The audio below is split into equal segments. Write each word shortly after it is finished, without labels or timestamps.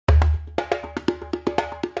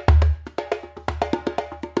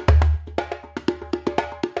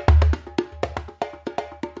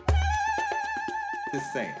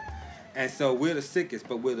Just saying. And so we're the sickest,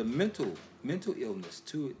 but we're the mental illness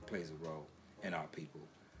too. It plays a role in our people.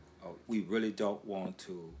 We really don't want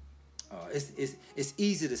to. It's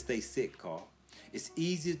easy to stay sick, Carl. It's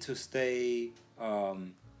easy to stay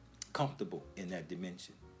comfortable in that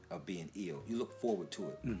dimension of being ill. You look forward to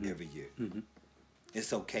it every year. Mm-hmm.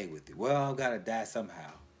 It's okay with it. Well, I've got to die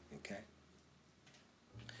somehow. Okay.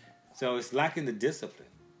 So it's lacking the discipline,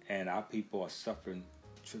 and our people are suffering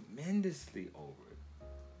tremendously over it.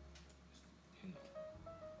 You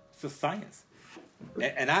know, it's a science,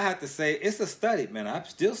 and I have to say it's a study, man. I'm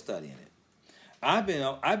still studying it. I've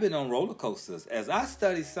been on roller coasters as I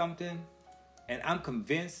study something, and I'm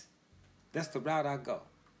convinced that's the route I go,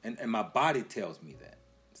 and my body tells me that.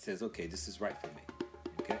 It says, okay, this is right for me.